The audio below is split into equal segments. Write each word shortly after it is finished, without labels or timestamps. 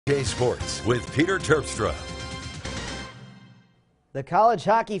KHK Sports with Peter Terpstra. The college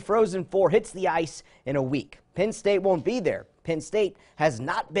hockey Frozen Four hits the ice in a week. Penn State won't be there. Penn State has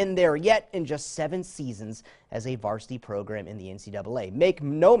not been there yet in just 7 seasons as a varsity program in the NCAA. Make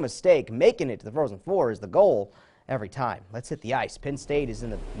no mistake, making it to the Frozen Four is the goal every time. Let's hit the ice. Penn State is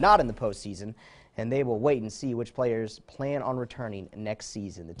not in the postseason, and they will wait and see which players plan on returning next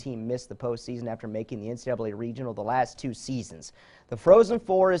season. The team missed the postseason after making the NCAA regional the last 2 seasons. The Frozen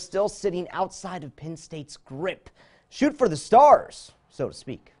Four is still sitting outside of Penn State's grip. Shoot for the stars, so to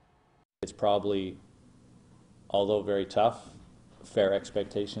speak. It's probably, although very tough, fair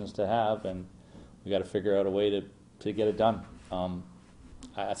expectations to have, and we got to figure out a way to get it done.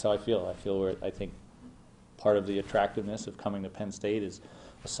 That's how I feel. I think part of the attractiveness of coming to Penn State is,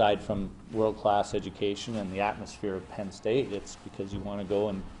 aside from world-class education and the atmosphere of Penn State, it's because you want to go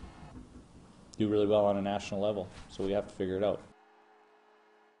and do really well on a national level. So we have to figure it out.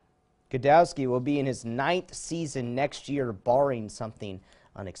 Godowski will be in his 9th season next year, barring something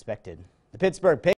unexpected. The Pittsburgh